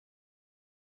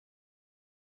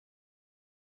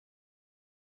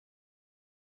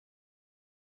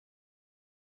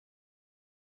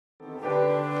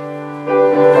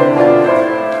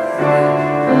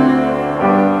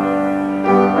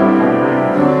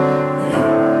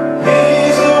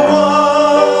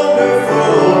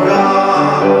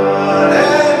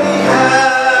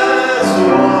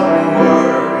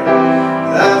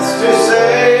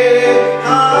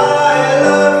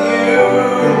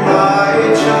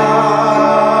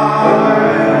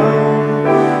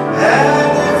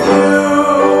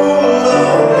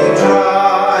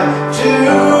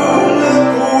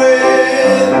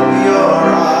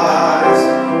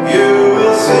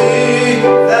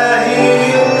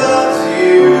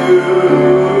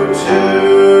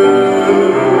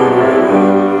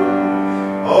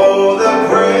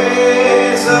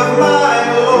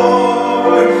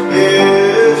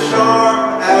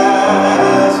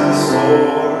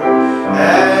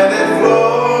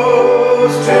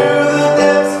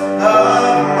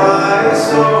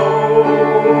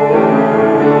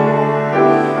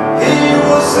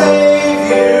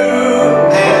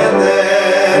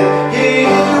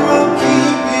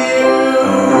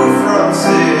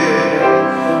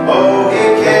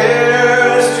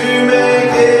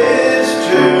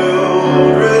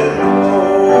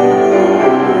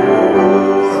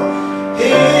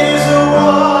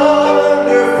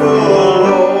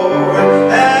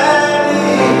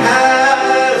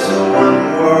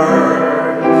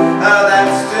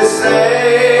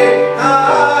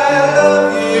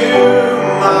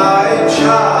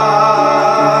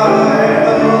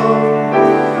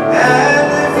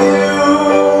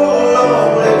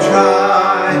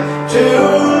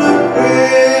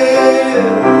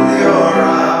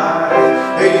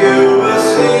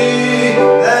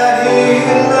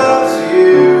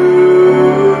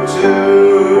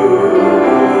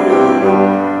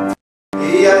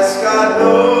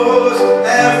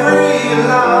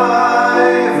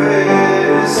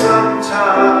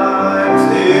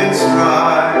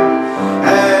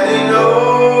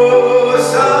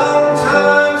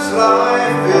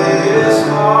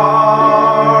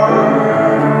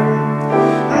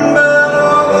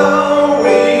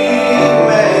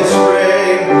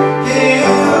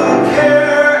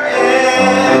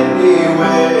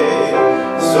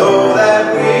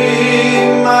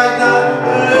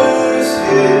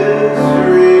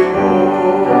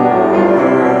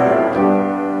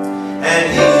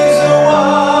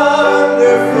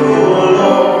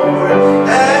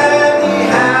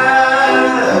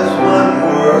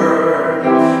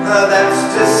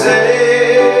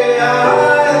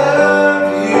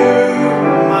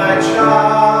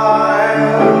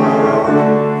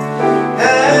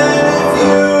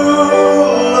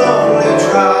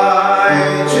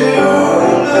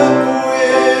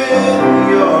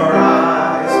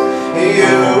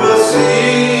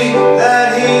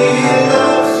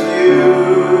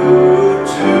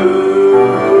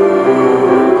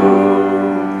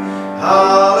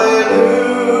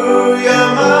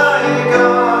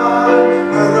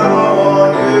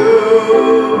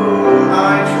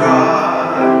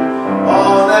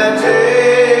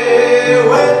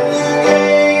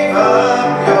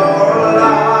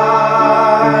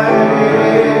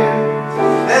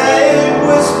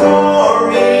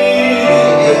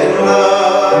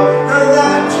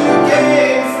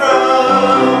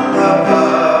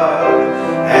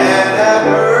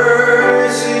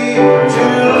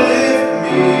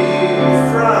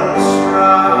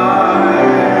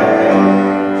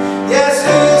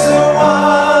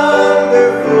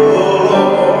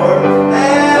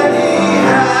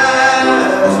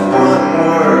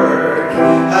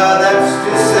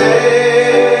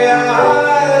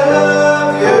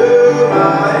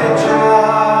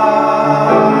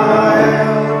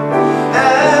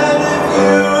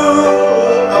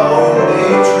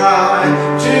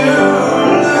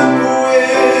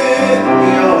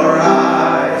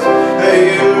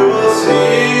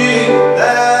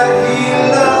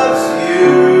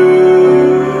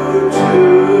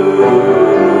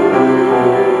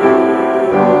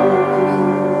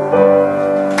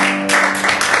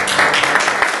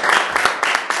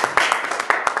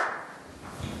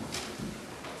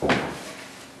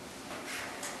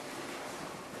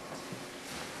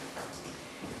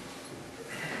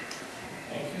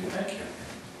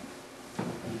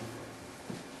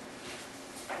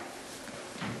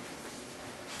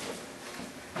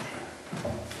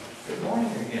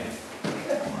morning again.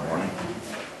 Good morning.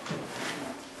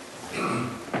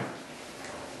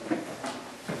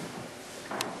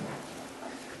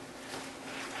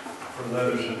 For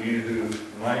those of you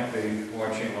who might be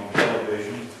watching on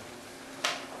television,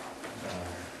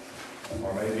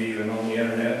 or maybe even on the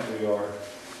internet, we are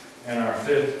in our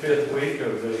fifth week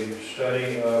of the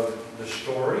study of the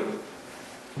story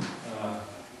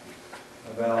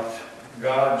about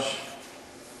God's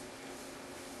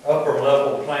upper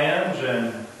level plans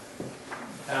and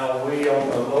how we on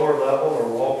the lower level are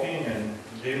walking and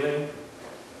dealing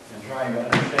and trying to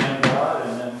understand God,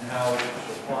 and then how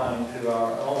it's applying to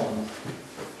our own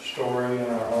story and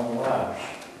our own lives.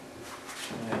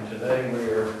 And today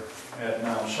we're at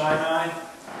Mount Sinai,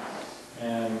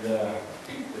 and the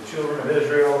children of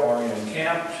Israel are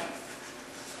encamped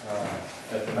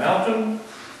at the mountain,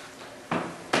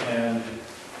 and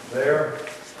there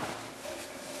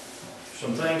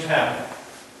some things happen.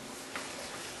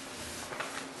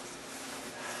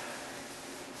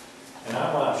 And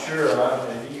I'm not sure,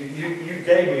 you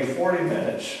gave me 40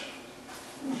 minutes.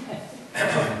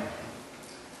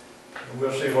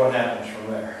 We'll see what happens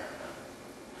from there.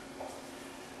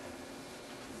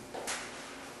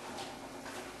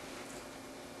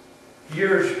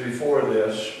 Years before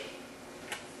this,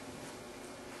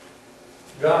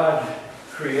 God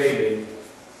created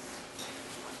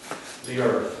the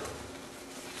earth.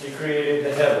 He created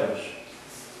the heavens.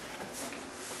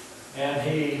 And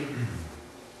He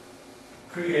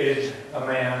created a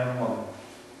man and a woman.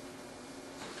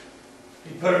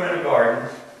 He put them in a garden.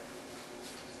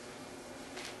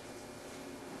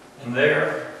 And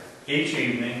there, each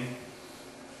evening,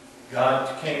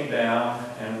 God came down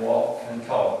and walked and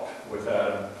talked with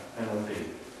Adam and with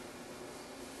Eve.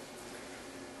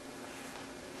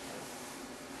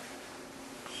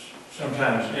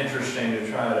 Sometimes interesting to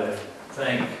try to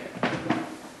think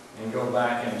and go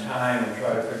back in time and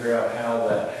try to figure out how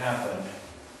that happened.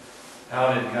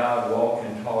 How did God walk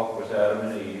and talk with Adam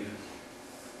and Eve?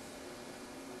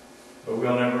 But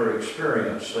we'll never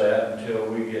experience that until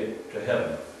we get to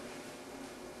heaven.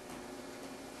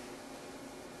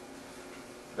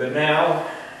 But now,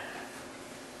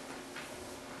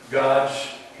 God's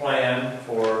plan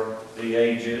for the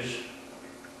ages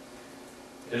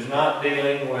is not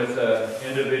dealing with an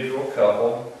individual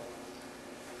couple,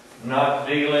 not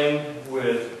dealing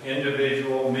with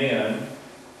individual men,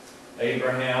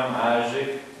 Abraham,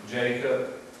 Isaac,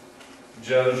 Jacob,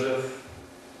 Joseph,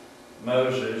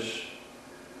 Moses.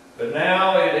 But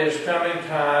now it is coming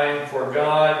time for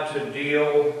God to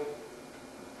deal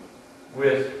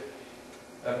with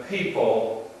a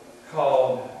people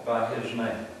called by His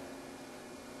name.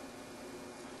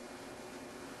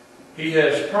 He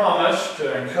has promised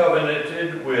and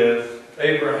covenanted with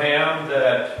Abraham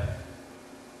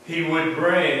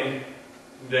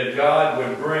that God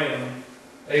would bring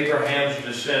Abraham's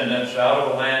descendants out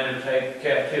of a land of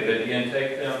captivity and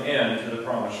take them into the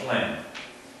promised land.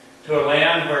 To a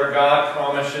land where God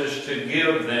promises to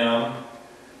give them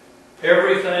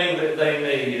everything that they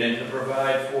need and to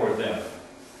provide for them.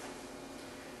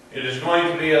 It is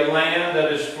going to be a land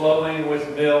that is flowing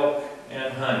with milk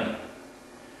and honey.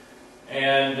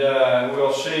 And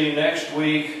we'll see next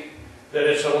week that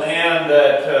it's a land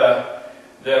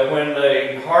that when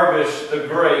they harvest the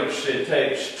grapes, it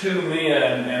takes 2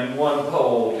 men and 1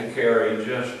 pole to carry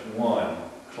just 1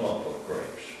 clump of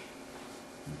grapes.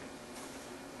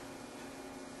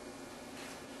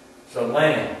 It's a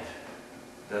land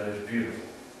that is beautiful.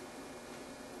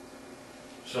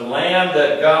 It's a land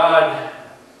that God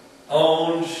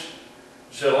owns.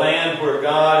 It's a land where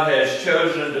God has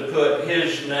chosen to put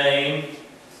His name.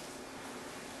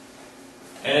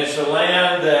 And it's a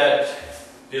land that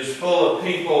is full of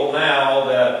people now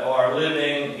that are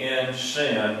living in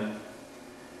sin.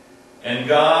 And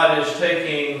God is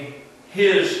taking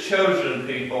His chosen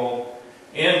people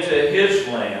into His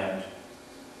land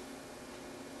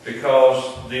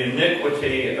because the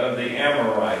iniquity of the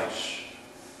Amorites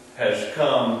has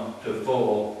come to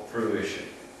full fruition.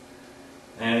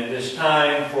 And it is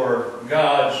time for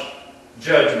God's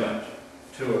judgment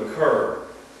to occur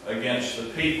against the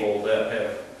people that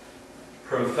have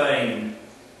profaned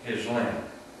His land.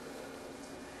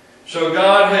 So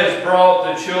God has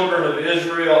brought the children of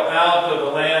Israel out of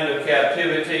the land of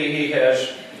captivity. He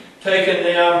has taken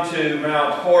them to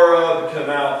Mount Horeb, to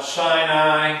Mount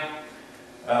Sinai,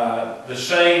 the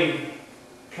same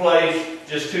place,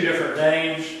 just 2 different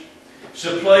names. It's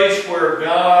a place where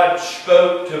God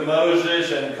spoke to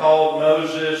Moses and called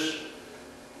Moses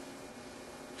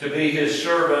to be His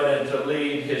servant and to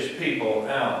lead His people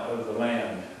out of the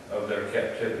land of their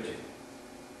captivity.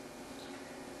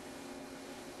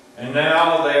 And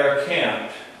now they are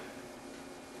camped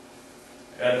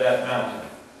at that mountain.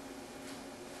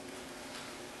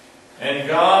 And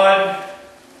God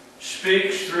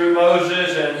speaks through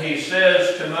Moses, and He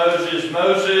says to Moses,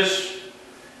 Moses,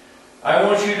 I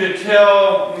want you to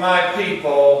tell my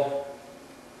people,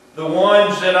 the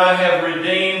ones that I have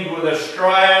redeemed with a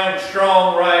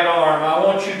strong right arm, I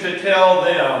want you to tell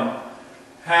them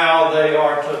how they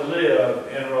are to live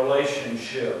in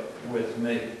relationship with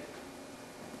me.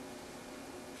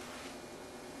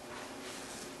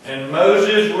 And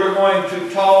Moses, we're going to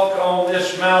talk on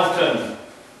this mountain.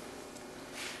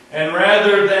 And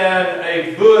rather than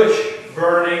a bush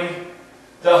burning,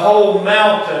 the whole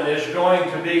mountain is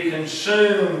going to be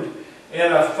consumed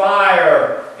in a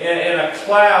fire, in a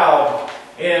cloud,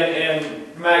 in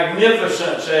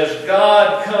magnificence as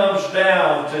God comes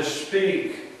down to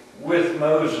speak with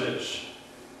Moses.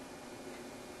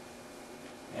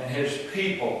 And His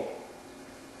people,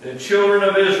 the children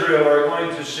of Israel, are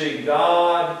going to see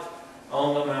God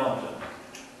on the mountain.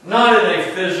 Not in a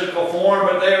physical form,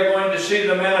 but they are going to see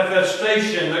the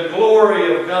manifestation, the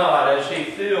glory of God as He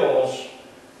fills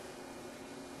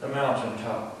the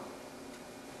mountaintop.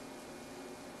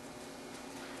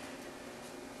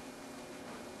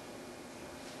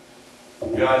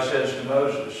 God says to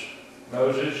Moses,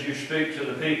 Moses, you speak to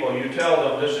the people, you tell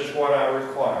them this is what I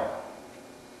require.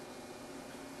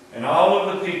 And all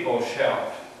of the people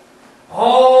shout,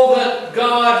 all that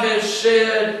God has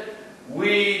said,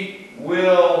 we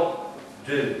will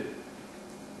do.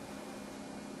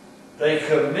 They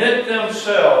commit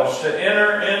themselves to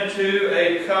enter into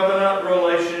a covenant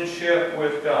relationship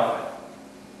with God.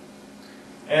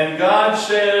 And God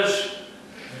says,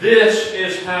 this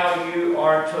is how you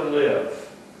are to live.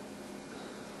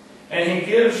 And He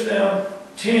gives them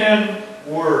 10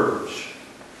 words,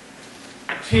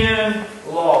 10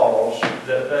 laws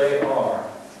that they are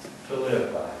to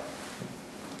live by.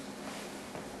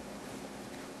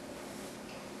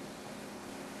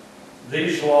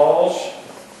 These laws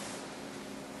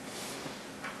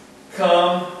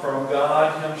come from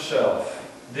God Himself.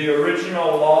 The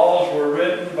original laws were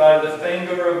written by the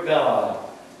finger of God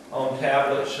on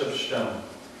tablets of stone.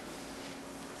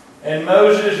 And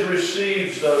Moses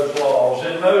receives those laws,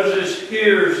 and Moses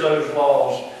hears those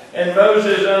laws, and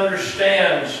Moses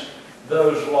understands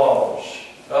those laws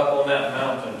up on that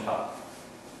mountaintop.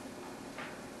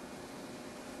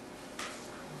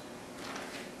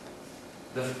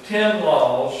 The 10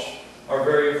 laws are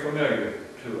very familiar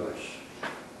to us.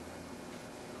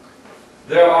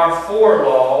 There are 4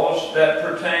 laws that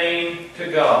pertain to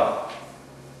God.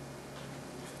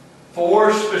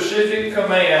 4 specific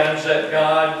commands that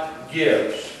God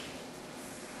gives,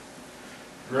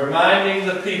 reminding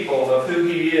the people of who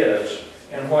He is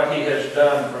and what He has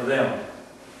done for them.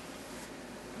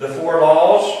 The 4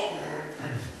 laws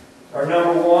are,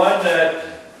 number 1, that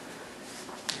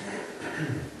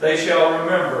they shall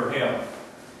remember Him.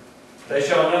 They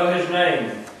shall know His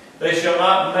name. They shall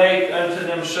not make unto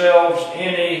themselves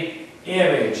any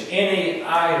image, any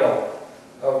idol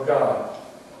of God.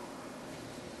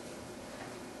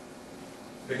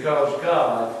 Because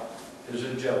God is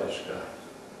a jealous God.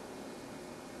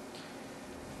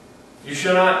 You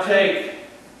shall not take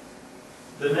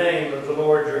the name of the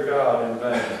Lord your God in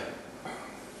vain.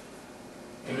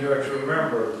 And you are to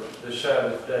remember the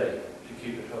Sabbath day to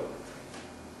keep it holy.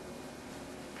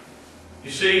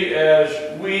 You see,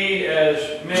 as we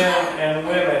as men and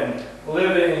women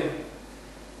living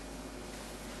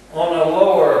on a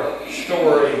lower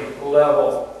story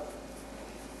level,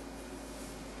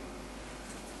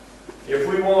 if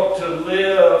we want to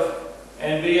live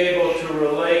and be able to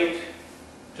relate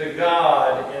to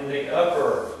God in the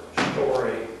upper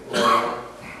story level,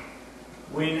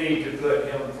 we need to put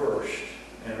Him first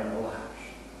in our lives.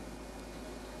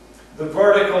 The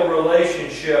vertical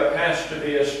relationship has to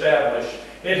be established.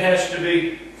 It has to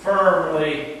be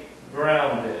firmly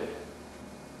grounded.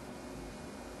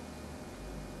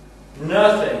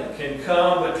 Nothing can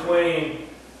come between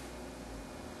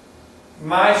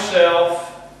myself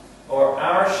or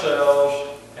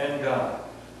ourselves and God.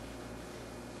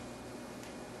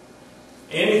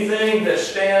 Anything that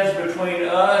stands between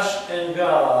us and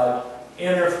God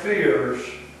interferes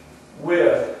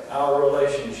with our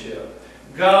relationship.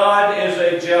 God is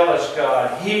a jealous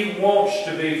God. He wants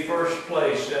to be first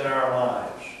place in our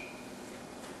lives.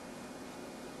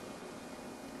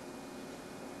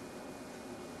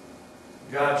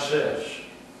 God says,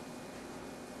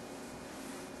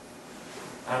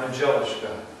 I'm a jealous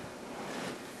God.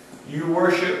 You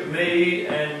worship me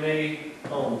and me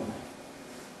only.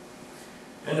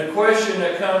 And the question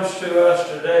that comes to us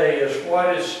today is,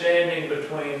 what is standing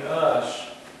between us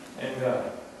and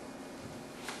God?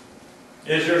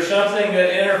 Is there something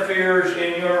that interferes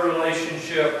in your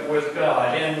relationship with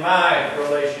God, in my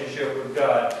relationship with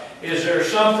God? Is there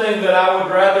something that I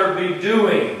would rather be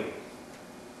doing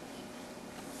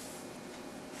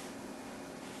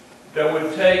that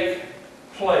would take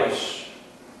place,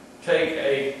 take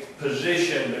a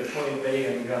position between me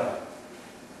and God?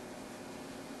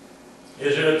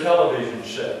 Is it a television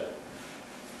set?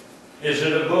 Is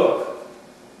it a book?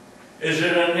 Is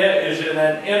it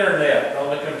an internet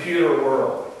on the computer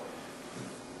world?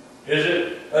 Is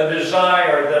it a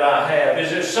desire that I have?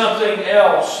 Is it something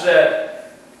else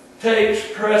that takes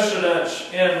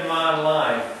precedence in my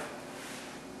life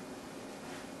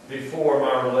before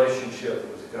my relationship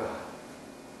with God?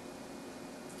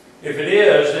 If it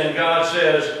is, then God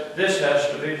says, this has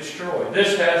to be destroyed.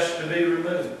 This has to be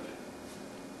removed.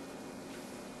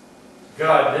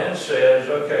 God then says,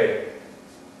 okay,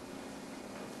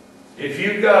 if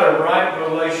you've got a right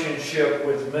relationship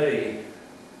with me,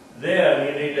 then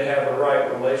you need to have a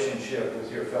right relationship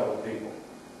with your fellow people.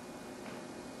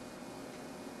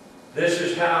 This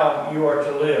is how you are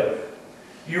to live.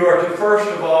 You are to first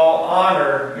of all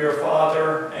honor your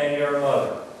father and your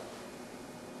mother.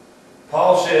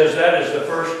 Paul says that is the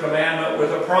first commandment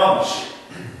with a promise.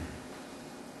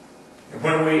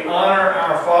 When we honor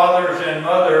our fathers and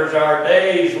mothers, our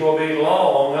days will be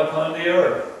long upon the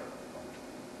earth.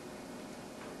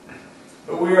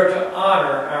 But we are to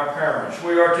honor our parents.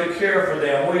 We are to care for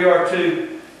them. We are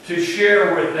to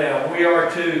share with them. We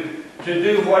are to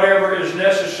do whatever is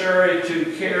necessary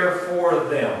to care for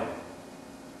them.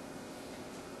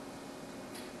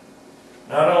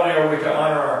 Not only are we to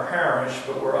honor our parents,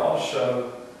 but we're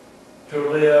also to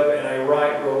live in a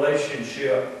right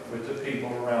relationship with the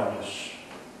people around us.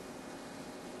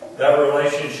 That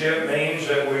relationship means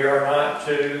that we are not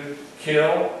to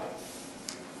kill.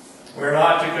 We're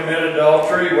not to commit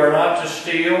adultery. We're not to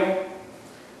steal.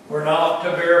 We're not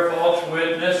to bear false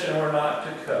witness. And we're not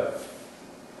to covet.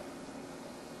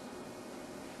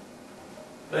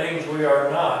 Things we are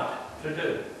not to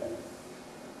do.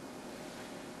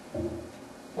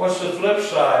 What's the flip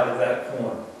side of that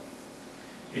coin?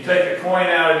 You take a coin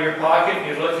out of your pocket and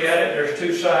you look at it, there's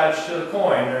two sides to the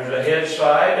coin. There's a head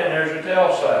side and there's a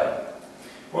tail side.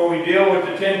 When we deal with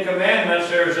the Ten Commandments,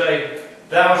 there's a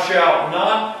thou shalt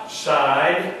not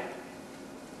side.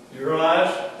 You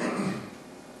realize?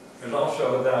 There's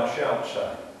also a thou shalt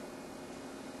side.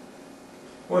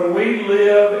 When we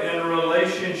live in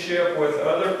relationship with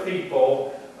other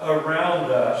people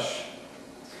around us,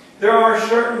 there are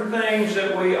certain things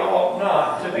that we ought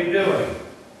not to be doing.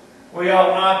 We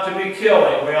ought not to be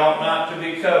killing. We ought not to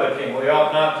be coveting. We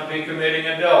ought not to be committing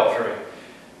adultery.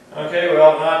 Okay, we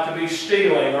ought not to be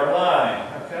stealing or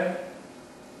lying. Okay?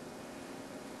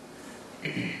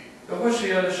 But what's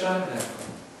the other side of that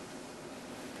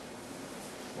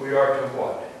coin? We are to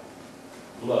what?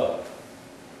 Love.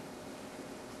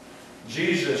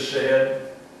 Jesus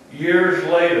said, years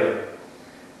later,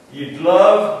 you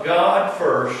love God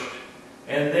first,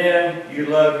 and then you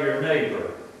love your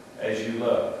neighbor as you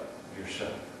love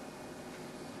yourself.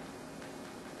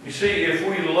 You see, if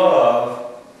we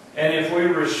love, and if we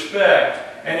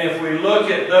respect, and if we look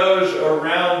at those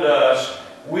around us,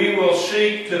 we will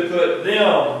seek to put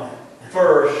them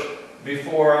first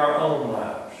before our own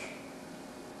lives.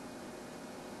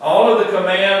 All of the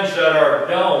commands that are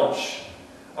don'ts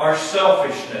are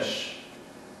selfishness,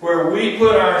 where we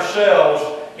put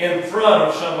ourselves in front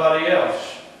of somebody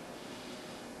else.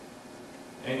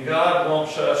 And God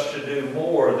wants us to do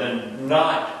more than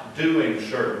not doing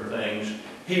certain things.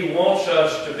 He wants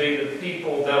us to be the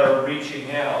people that are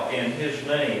reaching out in His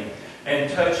name and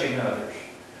touching others,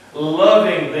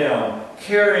 loving them,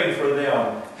 caring for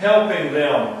them, helping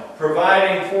them,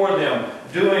 providing for them,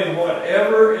 doing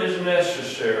whatever is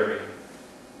necessary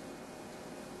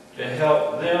to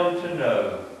help them to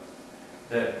know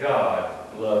that God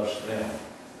loves them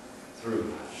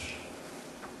through us.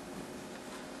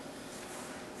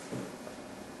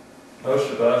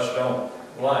 Most of us don't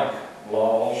like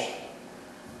laws,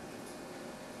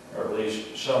 or at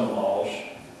least some laws.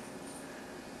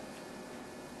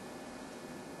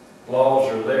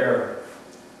 Laws are there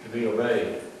to be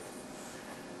obeyed.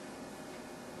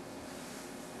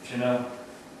 But you know,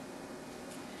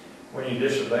 when you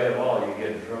disobey a law, you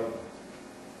get in trouble.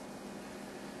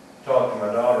 I talked to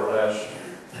my daughter last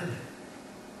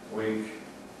week.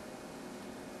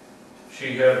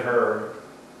 She had her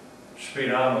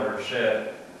speedometer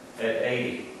set at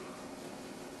 80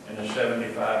 in a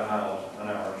 75 miles an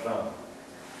hour zone.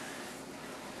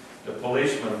 The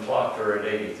policeman clocked her at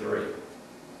 83.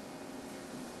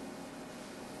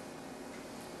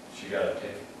 She got a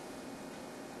ticket.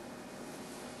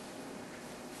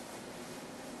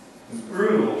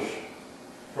 Rules,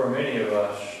 for many of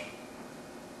us,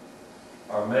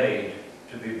 are made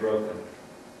to be broken.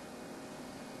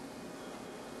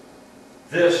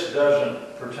 This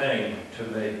doesn't pertain to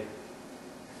me.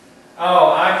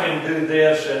 Oh, I can do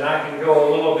this and I can go a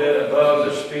little bit above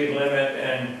the speed limit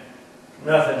and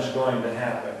nothing's going to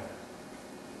happen.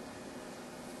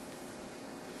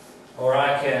 Or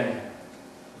I can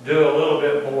do a little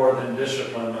bit more than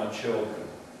discipline my children.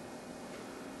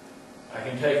 I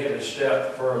can take it a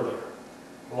step further.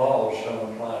 Laws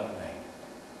don't apply to me.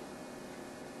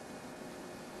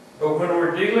 But when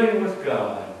we're dealing with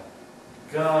God,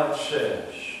 God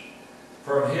says,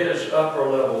 from His upper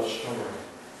level story,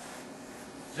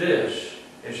 this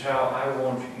is how I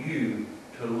want you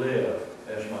to live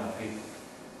as my people.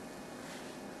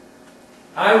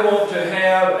 I want to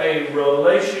have a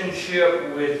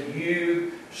relationship with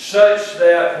you such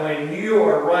that when you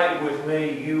are right with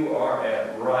me, you are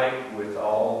at right with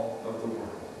all of the world.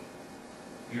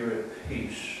 You're at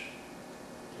peace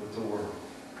with the world.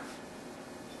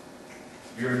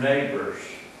 Your neighbors,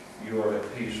 you are at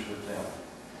peace with them.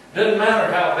 Doesn't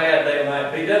matter how bad they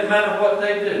might be. Doesn't matter what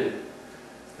they do.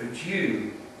 But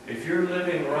you, if you're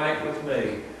living right with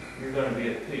me, you're going to be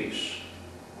at peace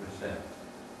with them.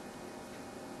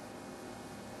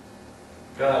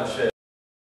 God says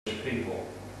to people,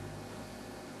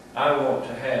 I want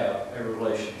to have a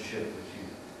relationship with you.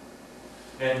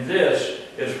 And this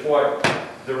is what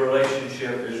the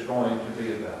relationship is going to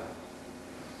be about.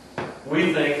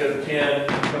 We think of 10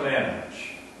 commandments.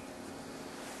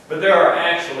 But there are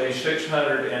actually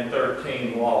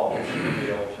 613 laws in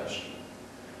the Old Testament.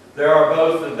 There are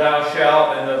both the thou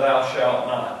shalt and the thou shalt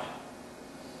not.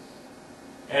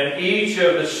 And each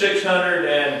of the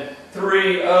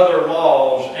 603 other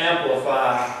laws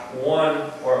amplify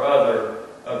one or other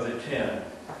of the 10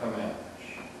 commandments.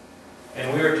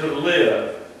 And we are to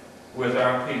live with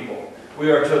our people.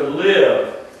 We are to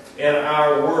live in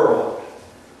our world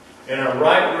in a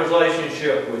right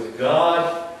relationship with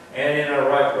God and in a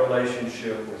right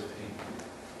relationship with people.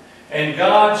 And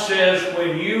God says,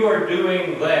 when you are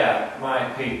doing that, my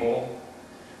people,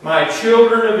 my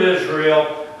children of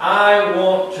Israel, I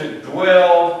want to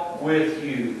dwell with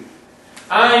you.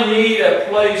 I need a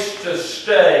place to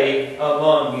stay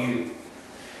among you.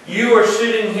 You are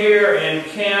sitting here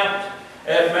encamped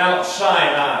at Mount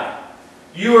Sinai.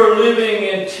 You are living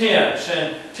in tents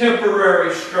and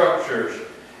temporary structures.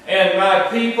 And my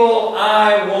people,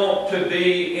 I want to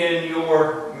be in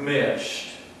your midst.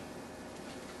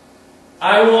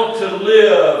 I want to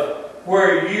live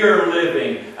where you're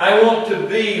living. I want to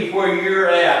be where you're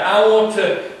at. I want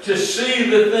to see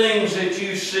the things that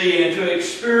you see and to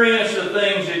experience the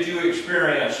things that you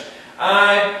experience.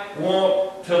 I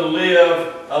want to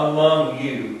live among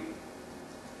you.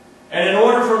 And in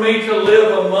order for me to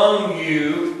live among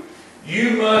you,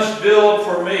 you must build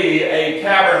for me a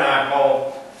tabernacle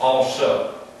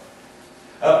also.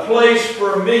 A place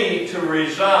for me to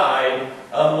reside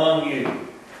among you.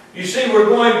 You see, we're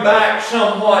going back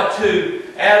somewhat to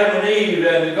Adam and Eve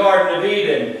and the Garden of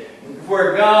Eden,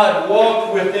 where God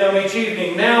walked with them each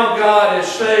evening. Now God is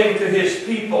saying to His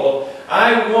people,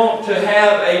 I want to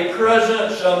have a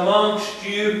presence amongst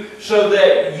you so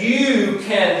that you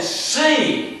can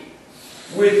see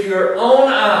with your own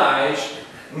eyes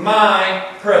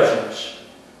my presence.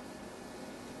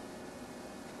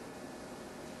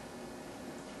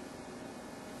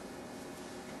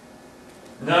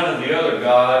 None of the other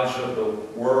gods of the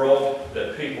world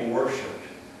that people worshipped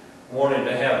wanted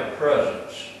to have a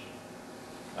presence,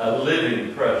 a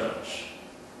living presence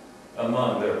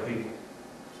among their people.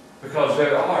 Because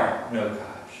there are no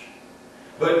gods.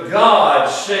 But God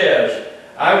says,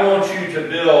 I want you to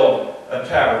build a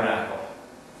tabernacle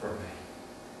for me.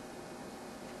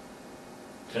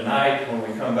 Tonight,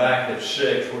 when we come back at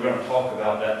 6, we're going to talk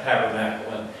about that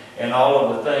tabernacle and all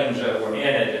of the things that were in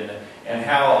it and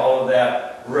how all of that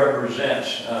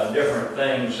represents different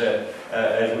things that,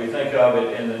 as we think of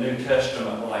it in the New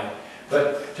Testament light.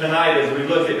 But tonight, as we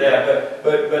look at that,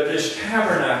 but this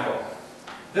tabernacle,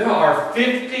 there are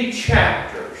 50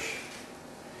 chapters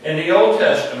in the Old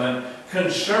Testament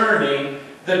concerning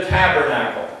the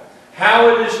tabernacle. How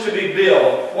it is to be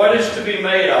built, what is to be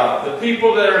made of, the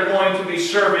people that are going to be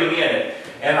serving in it,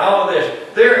 and all of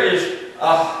this. There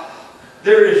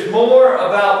is more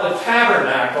about the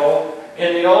tabernacle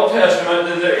in the Old Testament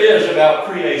than there is about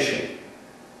creation.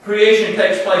 Creation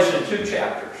takes place in 2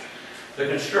 chapters. The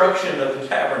construction of the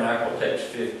tabernacle takes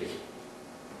 50.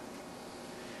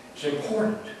 It's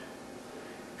important.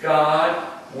 God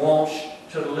wants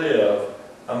to live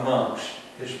amongst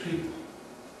His people.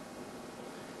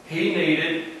 He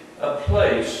needed a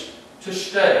place to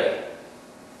stay.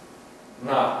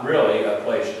 Not really a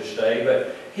place to stay,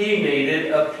 but he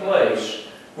needed a place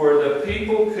where the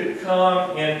people could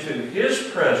come into his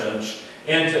presence,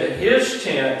 into his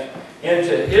tent,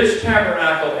 into his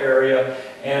tabernacle area,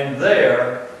 and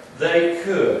there they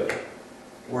could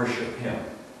worship him.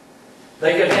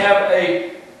 They could have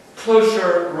a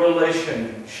closer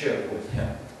relationship with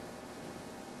him.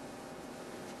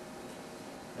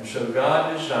 And so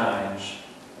God designs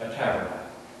a tabernacle.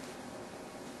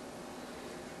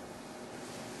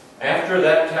 After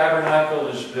that tabernacle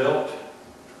is built,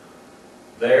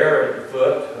 there at the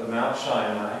foot of Mount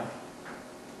Sinai,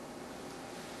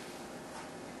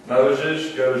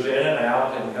 Moses goes in and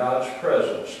out, and God's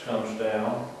presence comes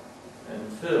down and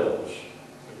fills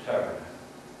the tabernacle.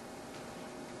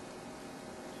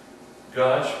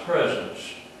 God's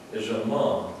presence is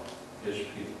among his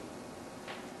people.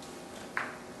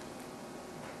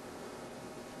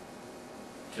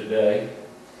 Today,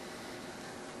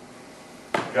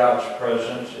 God's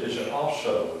presence is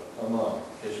also among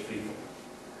his people.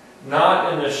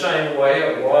 Not in the same way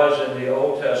it was in the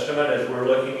Old Testament as we're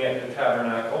looking at the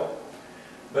tabernacle,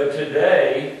 but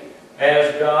today,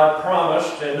 as God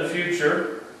promised in the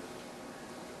future,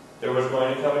 there was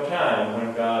going to come a time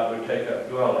when God would take up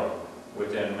dwelling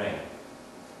within man.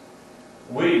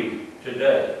 We,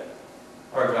 today,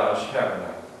 are God's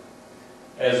tabernacle.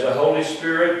 As the Holy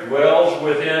Spirit dwells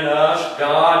within us,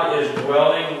 God is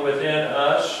dwelling within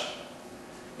us,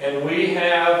 and we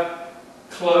have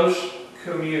close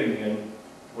communion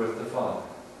with the Father.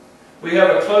 We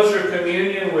have a closer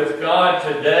communion with God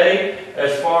today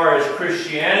as far as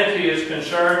Christianity is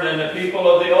concerned than the people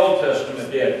of the Old Testament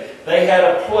did. They had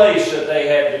a place that they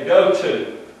had to go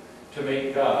to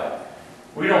meet God.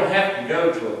 We don't have to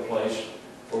go to a place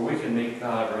where we can meet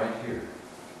God right here.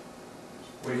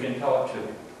 We can talk to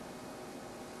him.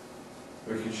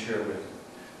 We can share with him.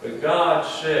 But God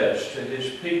says to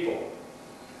his people,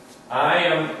 I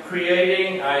am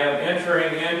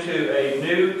entering into a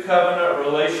new covenant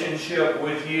relationship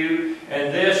with you,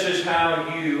 and this is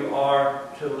how you are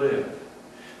to live.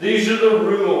 These are the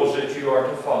rules that you are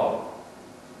to follow.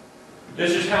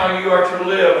 This is how you are to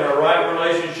live in a right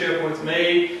relationship with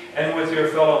me and with your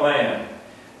fellow man.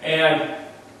 And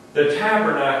the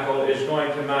tabernacle is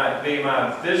going to be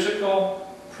my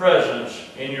physical presence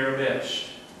in your midst.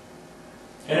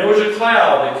 And there was a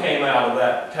cloud that came out of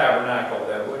that tabernacle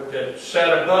that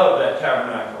sat above that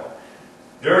tabernacle.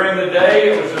 During the day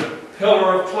it was a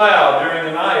pillar of cloud. During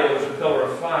the night it was a pillar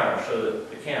of fire, so that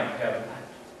the camp had light.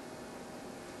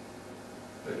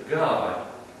 But God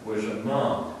was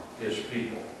among his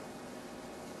people.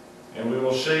 And we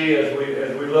will see as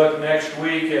we look next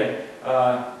week at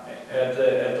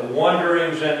the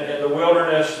wanderings in the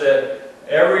wilderness, that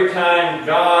every time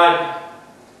God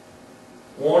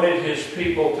wanted his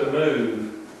people to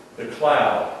move, the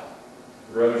cloud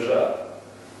rose up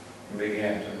and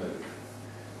began to move.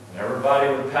 And everybody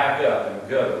would pack up and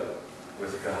go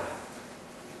with God.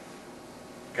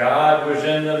 God was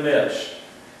in the midst.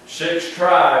 6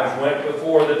 tribes went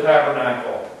before the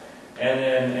tabernacle, and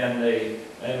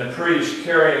the priest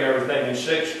carrying everything, and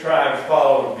 6 tribes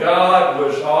followed. God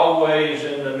was always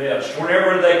in the midst.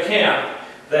 Whenever they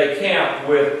camped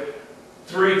with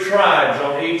 3 tribes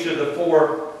on each of the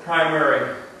 4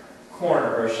 primary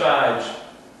sides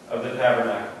of the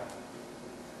tabernacle.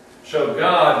 So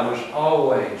God was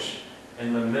always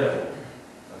in the middle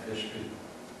of his people.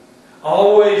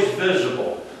 Always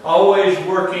visible, always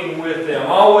working with them,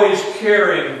 always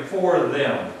caring for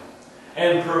them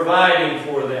and providing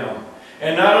for them.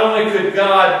 And not only could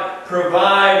God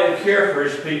provide and care for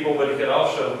his people, but he could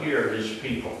also hear his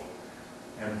people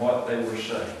and what they were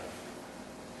saying.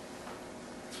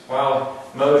 While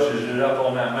Moses is up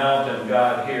on that mountain,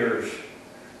 God hears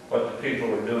what the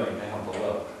people are doing down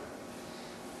below.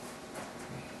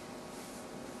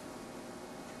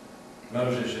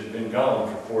 Moses had been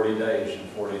gone for 40 days and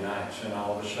 40 nights, and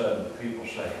all of a sudden the people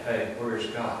say, hey, where's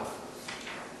God?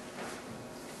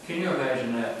 Can you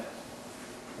imagine that?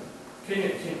 Can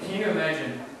you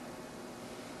imagine?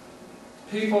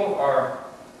 People are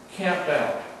camped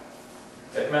out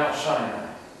at Mount Sinai.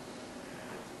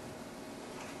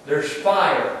 There's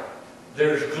fire.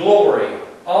 There's glory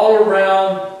all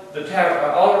around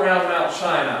Mount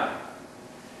Sinai.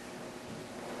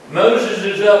 Moses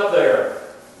is up there.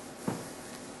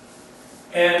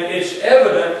 And it's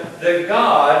evident that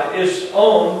God is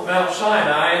on Mount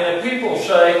Sinai, and the people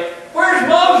say, where's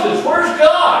Moses? Where's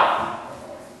God?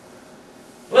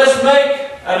 Let's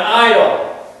make an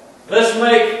idol. Let's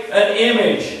make an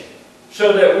image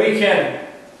so that we can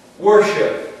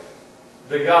worship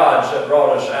the gods that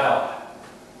brought us out.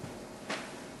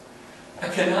 I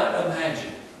cannot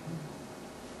imagine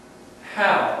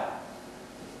how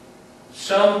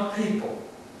some people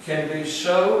can be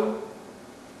so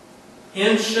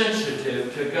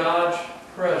insensitive to God's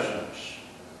presence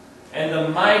and the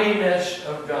mightiness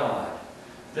of God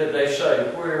that they say,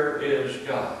 where is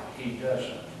God? He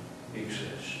doesn't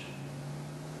exist.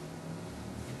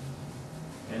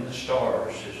 In the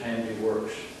stars, His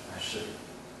handiworks, I see.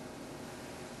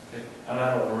 Okay? And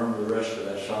I don't remember the rest of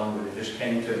that song, but it just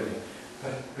came to me.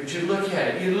 But you look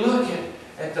at it. You look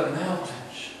at the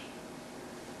mountains.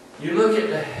 You look at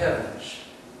the heavens.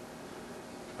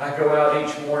 I go out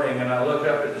each morning and I look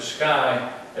up at the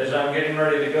sky as I'm getting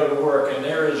ready to go to work, and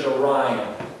there is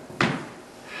Orion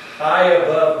high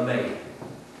above me.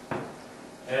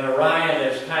 And Orion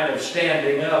is kind of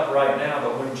standing up right now,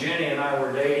 but when Jenny and I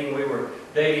were dating, we were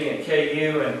dating at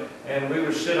KU, and we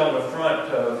would sit on the front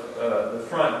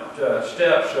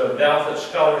steps of Dalfoot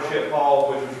Scholarship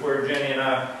Hall, which was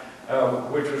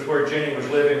where Jenny was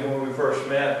living when we first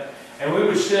met. And we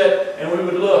would sit and we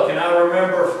would look, and I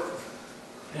remember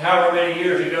however many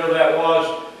years ago that was,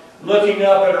 looking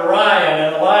up at Orion,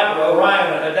 and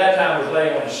Orion at that time was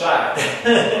laying on his side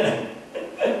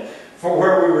for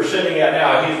where we were sitting at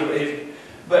now.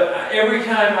 But every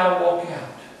time I walk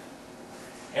out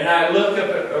and I look up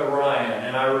at Orion,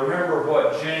 and I remember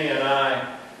what Jenny and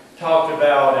I talked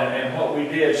about and what we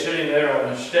did sitting there on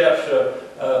the steps of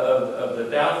the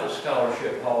Dalfoot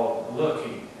Scholarship Hall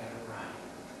looking at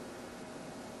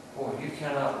Orion. Boy, you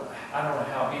cannot, I don't know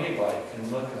how anybody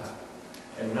can look up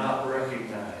and not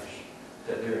recognize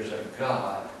that there's a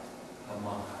God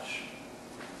among us.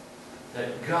 That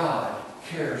God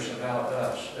cares about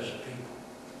us as a people.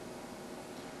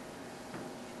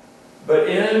 But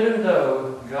even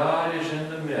though God is in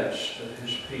the midst of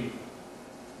His people,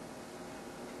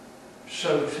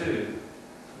 so too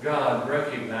God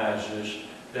recognizes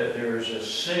that there is a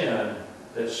sin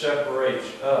that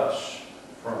separates us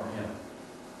from Him.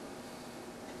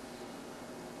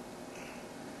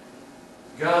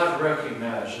 God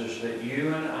recognizes that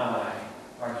you and I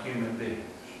are human beings.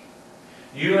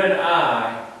 You and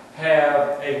I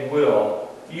have a will.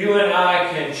 You and I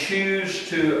can choose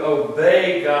to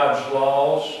obey God's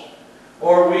laws,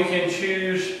 or we can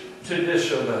choose to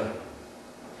disobey.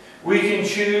 We can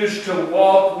choose to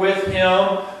walk with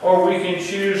Him, or we can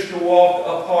choose to walk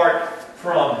apart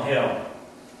from Him.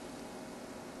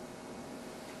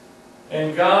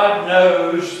 And God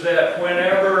knows that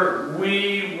whenever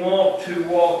we want to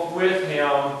walk with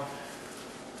Him,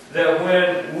 that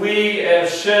when we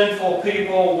as sinful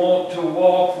people want to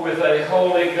walk with a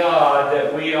holy God,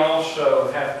 that we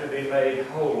also have to be made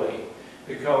holy,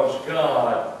 because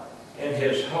God in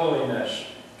His holiness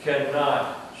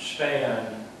cannot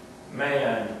stand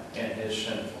man in his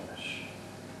sinfulness.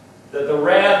 That the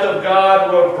wrath of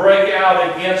God will break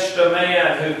out against a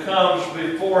man who comes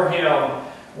before Him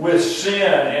with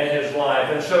sin in his life.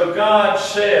 And so God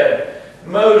said,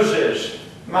 Moses,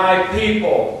 my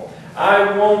people,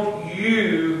 I want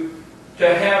you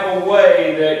to have a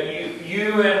way that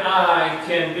you and I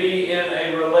can be in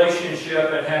a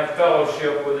relationship and have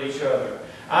fellowship with each other.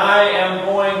 I am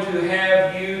going to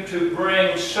have you to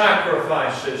bring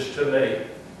sacrifices to me.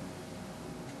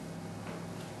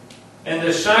 And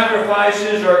the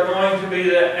sacrifices are going to be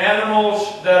the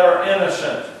animals that are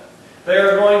innocent. They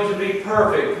are going to be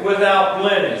perfect, without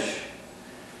blemish.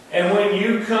 And when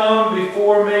you come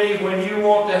before me, when you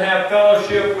want to have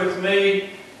fellowship with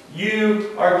me,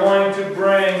 you are going to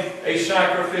bring a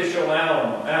sacrificial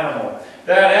animal.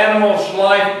 That animal's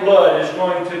lifeblood is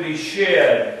going to be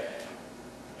shed,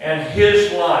 and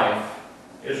his life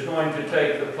is going to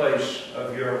take the place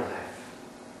of your life.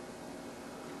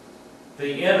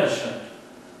 The innocent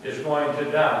is going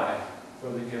to die for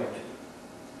the guilty.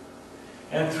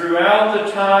 And throughout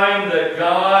the time that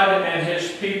God and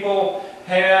His people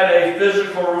had a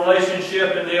physical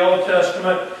relationship in the Old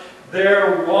Testament,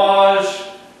 there was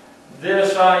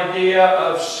this idea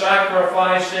of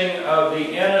sacrificing of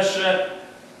the innocent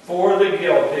for the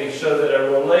guilty so that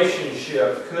a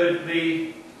relationship could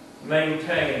be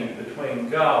maintained between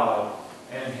God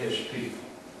and His people.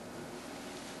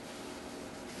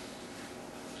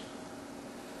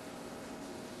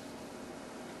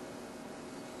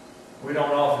 We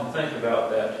don't often think about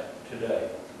that today.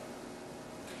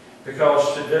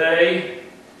 Because today,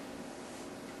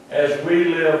 as we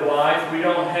live life, we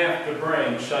don't have to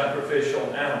bring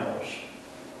sacrificial animals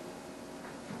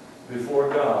before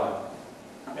God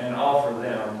and offer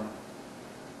them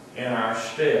in our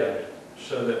stead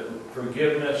so that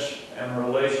forgiveness and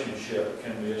relationship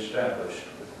can be established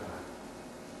with God.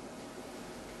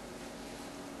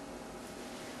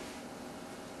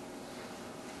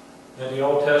 In the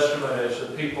Old Testament, as the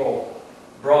people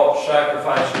brought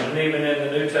sacrifices, and even in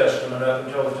the New Testament up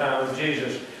until the time of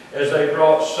Jesus, as they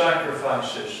brought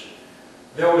sacrifices,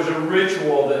 there was a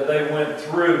ritual that they went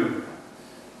through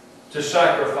to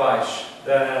sacrifice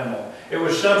that animal. It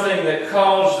was something that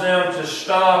caused them to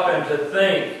stop and to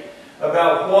think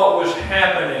about what was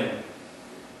happening.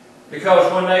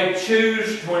 Because when they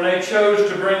chose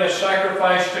to bring a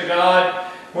sacrifice to God,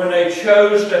 when they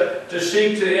chose to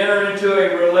seek to enter into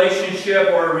a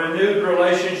relationship or a renewed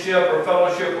relationship or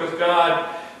fellowship with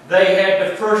God, they had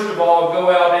to first of all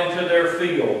go out into their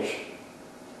fields.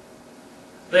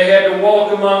 They had to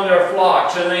walk among their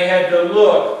flocks, and they had to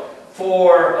look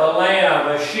for a lamb,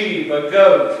 a sheep, a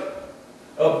goat,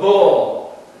 a bull.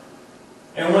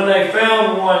 And when they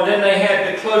found one, then they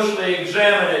had to closely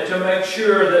examine it to make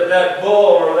sure that that bull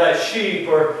or that sheep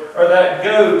or that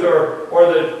goat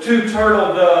or the 2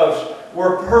 turtle doves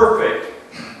were perfect,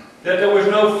 that there was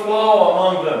no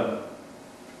flaw among them.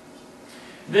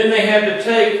 Then they had to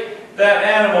take that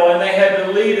animal and they had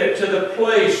to lead it to the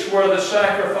place where the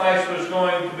sacrifice was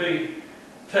going to be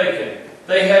taken.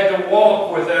 They had to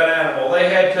walk with that animal. They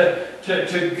had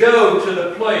to go to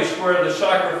the place where the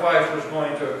sacrifice was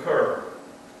going to occur.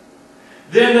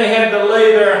 Then they had to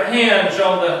lay their hands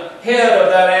on the head of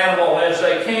that animal as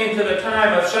they came to the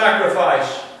time of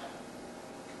sacrifice.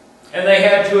 And they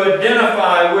had to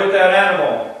identify with that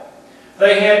animal.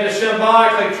 They had to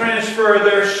symbolically transfer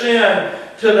their sin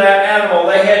to that animal.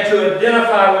 They had to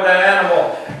identify with that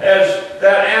animal as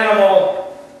that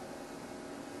animal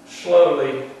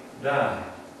slowly died.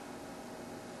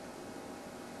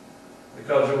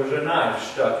 Because there was a knife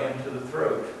stuck into the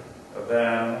throat of that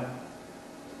animal.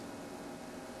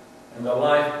 And the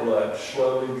lifeblood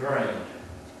slowly drained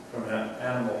from that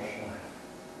animal's life.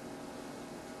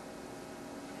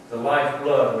 The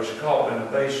lifeblood was caught in a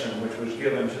basin which was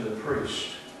given to the priest,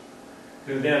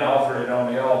 who then offered it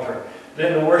on the altar.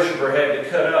 Then the worshiper had to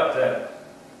cut up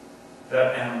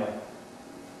that animal.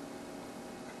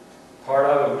 Part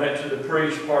of it went to the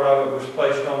priest, part of it was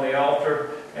placed on the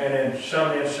altar, and in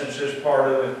some instances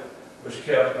part of it was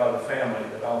kept by the family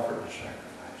that offered the sacrifice.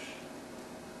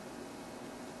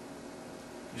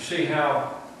 You see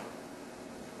how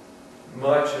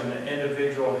much an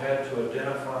individual had to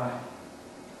identify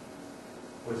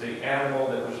with the animal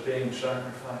that was being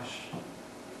sacrificed.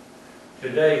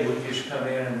 Today we just come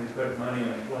in and we put money on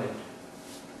a plate.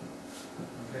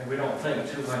 Okay? We don't think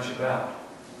too much about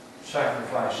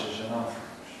sacrifices and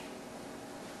offerings.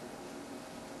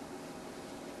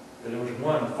 But there was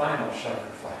one final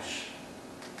sacrifice.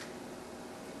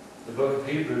 The book of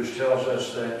Hebrews tells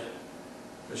us that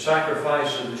the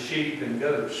sacrifice of the sheep and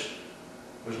goats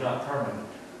was not permanent.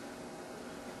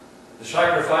 The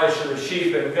sacrifice of the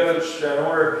sheep and goats, in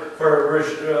order for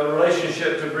a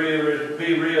relationship to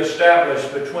be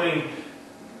reestablished between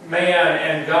man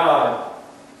and God,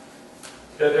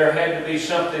 that there had to be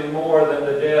something more than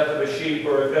the death of a sheep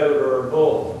or a goat or a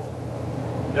bull.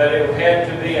 That it had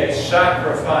to be a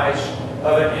sacrifice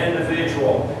of an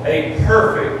individual, a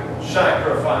perfect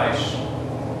sacrifice.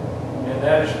 And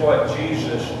that is what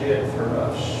Jesus did for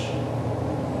us.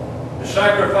 The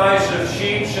sacrifice of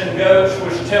sheep and goats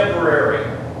was temporary.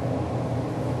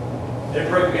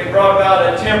 It brought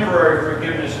about a temporary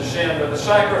forgiveness of sin, but the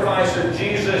sacrifice of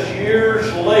Jesus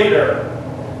years later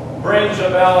brings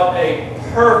about a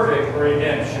perfect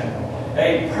redemption,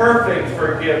 a perfect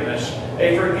forgiveness,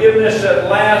 a forgiveness that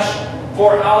lasts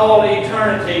for all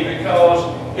eternity because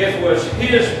it was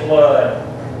His blood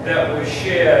that was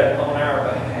shed on our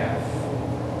behalf.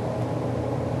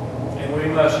 We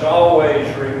must always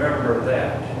remember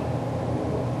that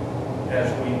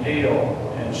as we deal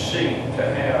and seek to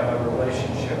have a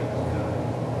relationship with God.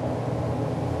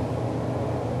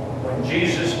 When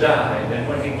Jesus died and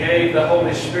when He gave the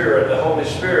Holy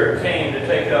Spirit came to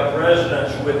take up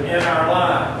residence within our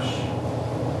lives.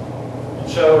 And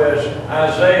so as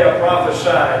Isaiah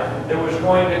prophesied, there was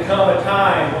going to come a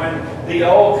time when the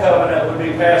old covenant would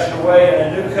be passed away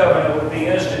and a new covenant would be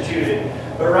instituted.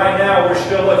 But right now we're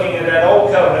still looking at that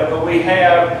old covenant, but we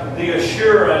have the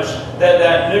assurance that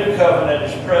that new covenant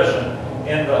is present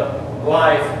in the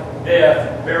life,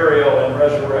 death, burial, and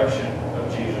resurrection of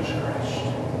Jesus Christ.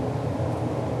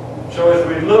 So as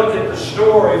we look at the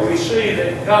story, we see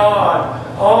that God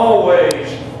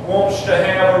always wants to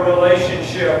have a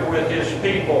relationship with His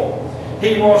people.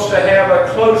 He wants to have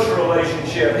a close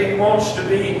relationship. He wants to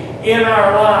be in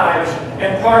our lives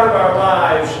and part of our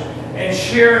lives, and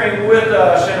sharing with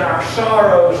us in our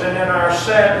sorrows and in our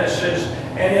sadnesses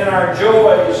and in our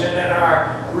joys and in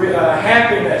our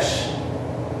happiness.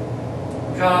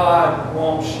 God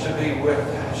wants to be with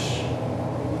us.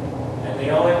 And the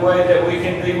only way that we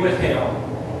can be with Him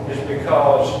is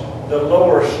because the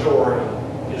lower story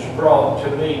is brought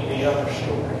to meet the upper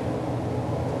story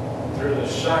through the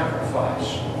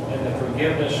sacrifice and the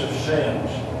forgiveness of sins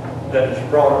that is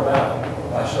brought about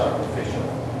by sacrificial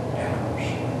animals.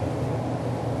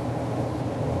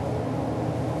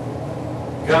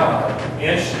 God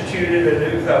instituted a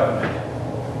new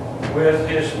covenant with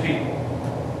His people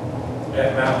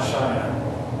at Mount Sinai.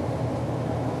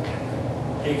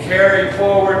 He carried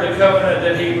forward the covenant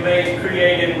that He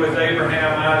created with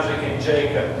Abraham, Isaac, and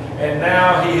Jacob. And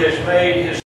now He has made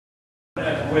His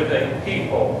covenant with a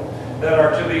people that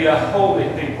are to be a holy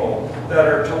people, that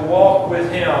are to walk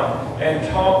with Him and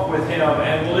talk with Him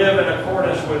and live in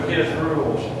accordance with His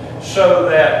rules, so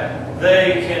that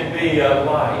they can be a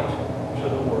light to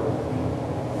the world.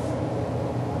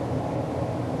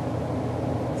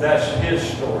 That's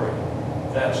His story.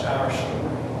 That's our story.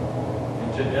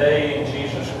 And today in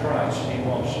Jesus Christ, He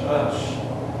wants us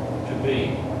to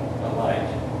be a light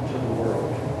to the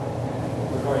world.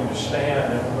 We're going to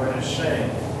stand and we're going to sing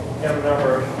hymn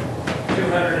number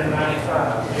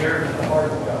 295, Near to the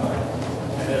Heart of God.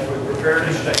 And as we prepare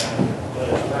to stand, let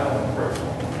us bow in prayer.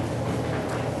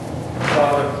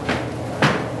 Father,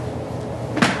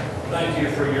 thank you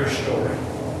for your story.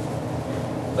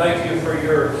 Thank you for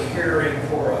your caring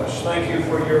for us. Thank you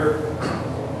for your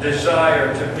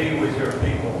desire to be with your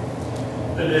people.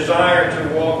 The desire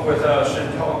to walk with us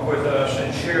and talk with us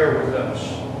and share with us.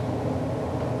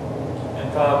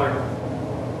 And Father,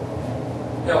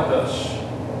 help us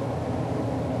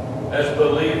as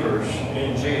believers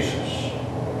in Jesus.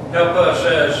 Help us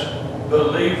as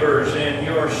believers in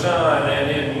your Son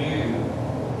and in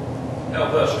you.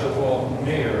 Help us to walk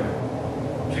near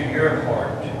to your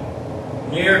heart,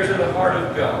 near to the heart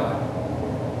of God,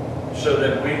 so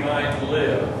that we might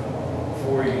live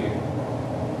for you.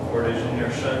 For it is in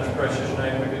your Son's precious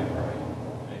name we do.